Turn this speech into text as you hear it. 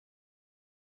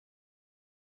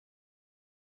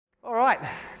Alright,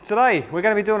 today we're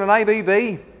going to be doing an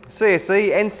ABB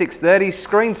CSE N630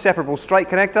 screen separable straight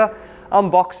connector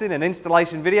unboxing and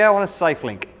installation video on a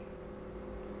SafeLink.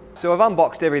 So I've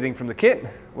unboxed everything from the kit.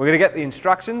 We're going to get the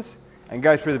instructions and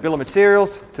go through the bill of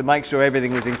materials to make sure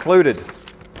everything was included.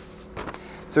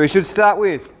 So we should start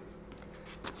with,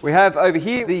 we have over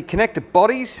here the connector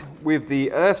bodies with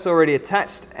the earths already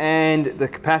attached and the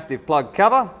capacitive plug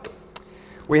cover.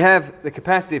 We have the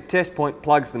capacitive test point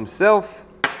plugs themselves.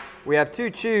 We have 2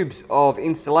 tubes of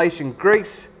installation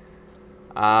grease,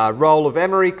 a roll of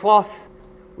emery cloth.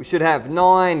 We should have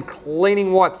 9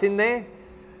 cleaning wipes in there,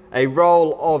 a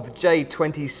roll of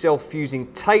J20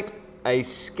 self-fusing tape, a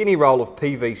skinny roll of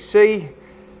PVC,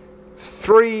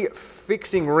 3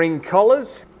 fixing ring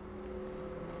collars,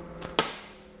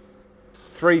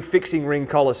 3 fixing ring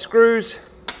collar screws,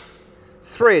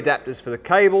 3 adapters for the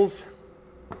cables,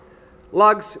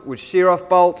 lugs with shear-off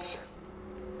bolts,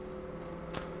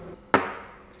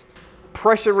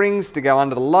 pressure rings to go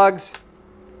under the lugs,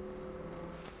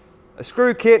 a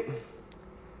screw kit,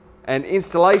 an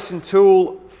installation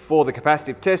tool for the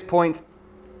capacitive test points,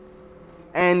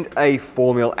 and a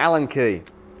 4mm Allen key.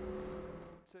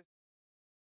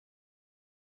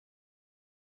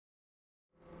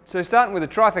 So starting with a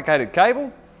trifurcated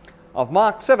cable, I've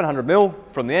marked 700mm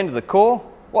from the end of the core.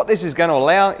 What this is going to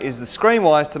allow is the screen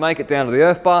wires to make it down to the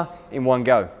earth bar in one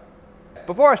go.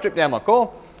 Before I strip down my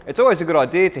core, it's always a good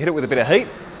idea to hit it with a bit of heat.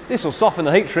 This will soften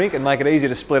the heat shrink and make it easier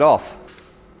to split off.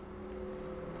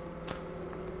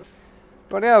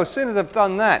 Right now, as soon as I've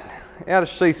done that, outer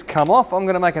sheaths come off, I'm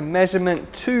going to make a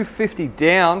measurement 250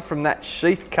 down from that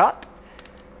sheath cut,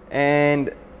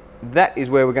 and that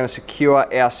is where we're going to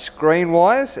secure our screen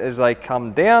wires as they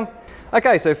come down.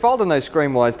 Okay, so folding those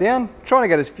screen wires down, trying to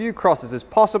get as few crosses as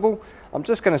possible. I'm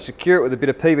just going to secure it with a bit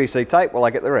of PVC tape while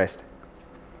I get the rest.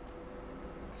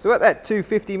 So at that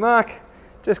 250 mark,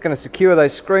 just going to secure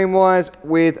those screen wires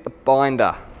with a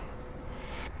binder.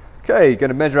 Okay, going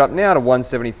to measure up now to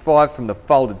 175 from the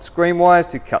folded screen wires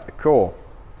to cut the core.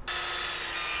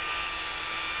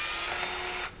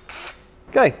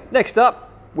 Okay, next up,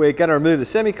 we're going to remove the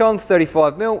semicon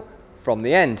 35mm from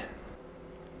the end.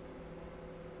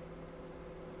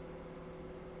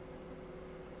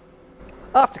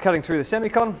 After cutting through the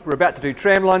semicon, we're about to do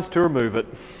tram lines to remove it.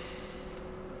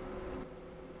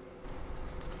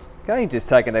 Okay, just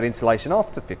taking that insulation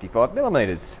off to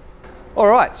 55mm.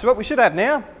 Alright, so what we should have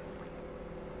now,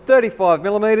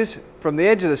 35mm from the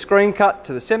edge of the screen cut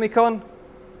to the semicon,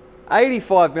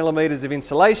 85mm of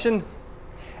insulation,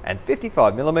 and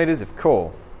 55mm of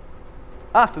core.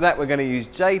 After that, we're going to use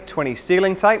J20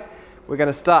 sealing tape. We're going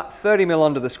to start 30mm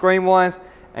onto the screen wires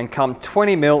and come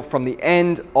 20mm from the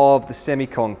end of the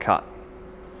semicon cut.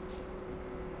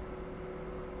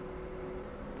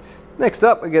 Next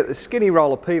up, we get the skinny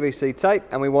roll of PVC tape,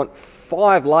 and we want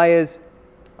 5 layers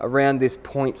around this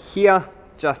point here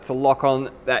just to lock on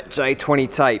that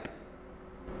J20 tape.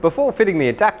 Before fitting the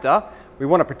adapter, we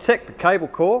want to protect the cable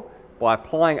core by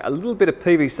applying a little bit of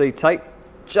PVC tape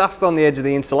just on the edge of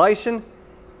the insulation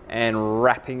and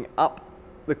wrapping up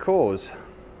the cores.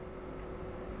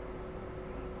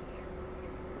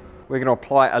 We're going to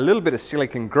apply a little bit of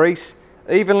silicone grease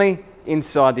evenly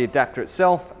inside the adapter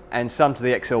itself and some to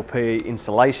the XLPE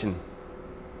insulation.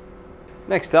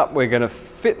 Next up, we're going to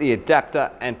fit the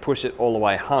adapter and push it all the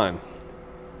way home.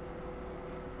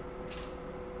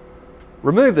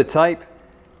 Remove the tape.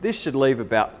 This should leave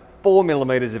about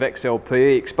 4mm of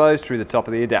XLPE exposed through the top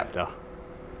of the adapter.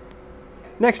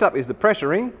 Next up is the pressure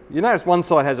ring. You notice one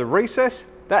side has a recess.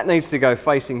 That needs to go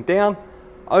facing down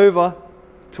over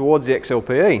towards the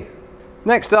XLPE.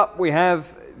 Next up, we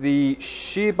have the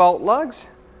shear bolt lugs.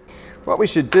 What we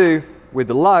should do with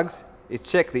the lugs is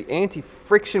check the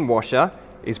anti-friction washer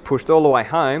is pushed all the way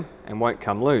home and won't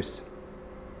come loose.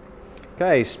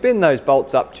 Okay, spin those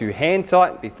bolts up to hand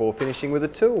tight before finishing with a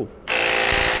tool.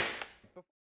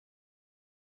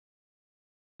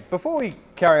 Before we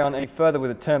carry on any further with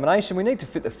the termination, we need to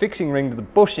fit the fixing ring to the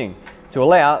bushing to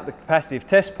allow the capacitive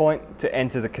test point to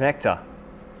enter the connector.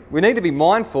 We need to be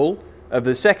mindful of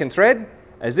the second thread,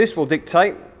 as this will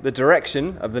dictate the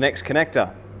direction of the next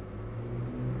connector.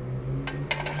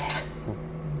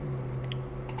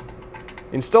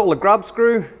 Install the grub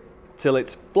screw till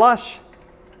it's flush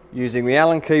using the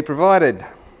Allen key provided.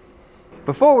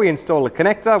 Before we install the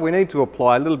connector, we need to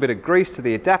apply a little bit of grease to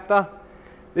the adapter.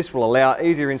 This will allow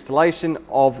easier installation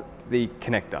of the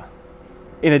connector.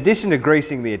 In addition to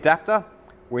greasing the adapter,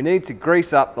 we need to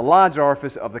grease up the large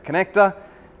orifice of the connector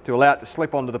to allow it to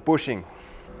slip onto the bushing.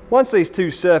 Once these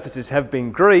 2 surfaces have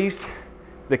been greased,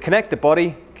 the connector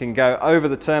body can go over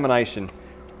the termination.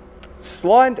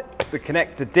 Slide the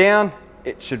connector down,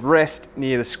 it should rest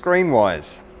near the screen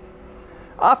wires.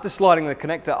 After sliding the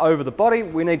connector over the body,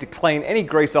 we need to clean any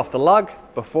grease off the lug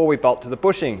before we bolt to the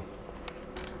bushing.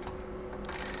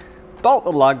 Bolt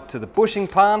the lug to the bushing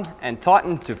palm and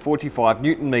tighten to 45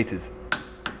 Newton meters.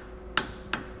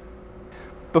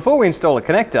 Before we install the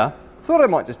connector, I thought I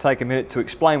might just take a minute to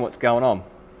explain what's going on.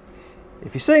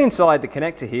 If you see inside the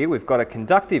connector here, we've got a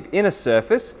conductive inner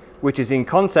surface which is in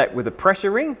contact with a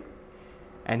pressure ring,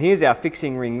 and here's our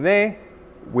fixing ring there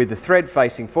with the thread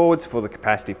facing forwards for the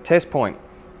capacitive test point.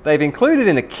 They've included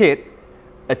in the kit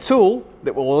a tool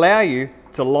that will allow you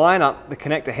to line up the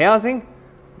connector housing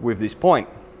with this point.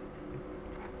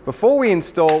 Before we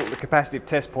install the capacitive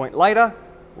test point later,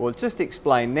 we'll just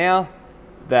explain now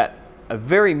that a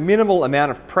very minimal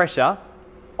amount of pressure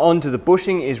onto the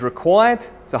bushing is required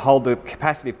to hold the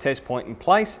capacitive test point in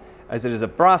place, as it is a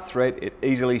brass thread, it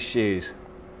easily shears.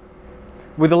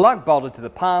 With the lug bolted to the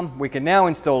palm, we can now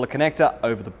install the connector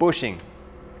over the bushing.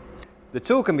 The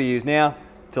tool can be used now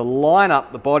to line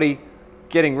up the body,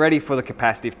 getting ready for the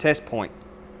capacitive test point.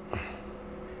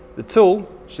 The tool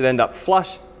should end up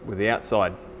flush with the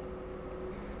outside.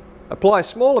 Apply a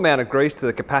small amount of grease to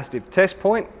the capacitive test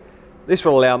point. This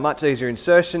will allow much easier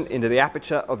insertion into the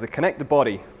aperture of the connector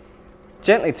body.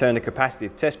 Gently turn the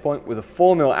capacitive test point with a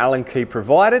 4mm Allen key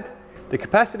provided. The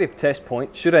capacitive test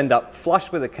point should end up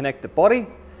flush with the connector body,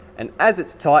 and as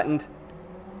it's tightened,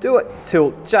 do it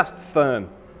till just firm.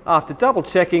 After double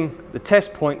checking, the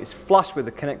test point is flush with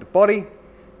the connector body,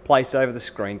 place over the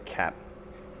screen cap.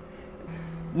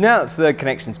 Now that the third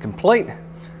connection is complete,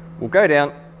 we'll go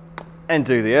down and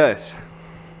do the earths.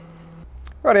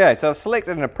 Rightio, so I've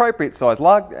selected an appropriate size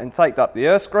lug and taped up the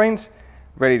earth screens,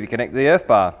 ready to connect the earth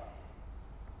bar.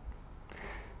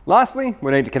 Lastly,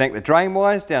 we need to connect the drain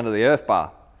wires down to the earth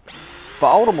bar. For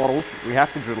older models, we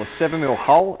have to drill a 7mm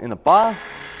hole in the bar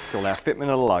to allow fitment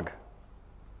of the lug.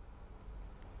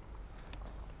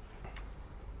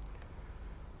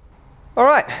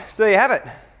 Alright, so there you have it.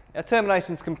 Our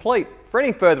termination is complete. For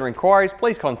any further inquiries,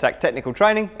 please contact Technical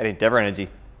Training at Endeavour Energy.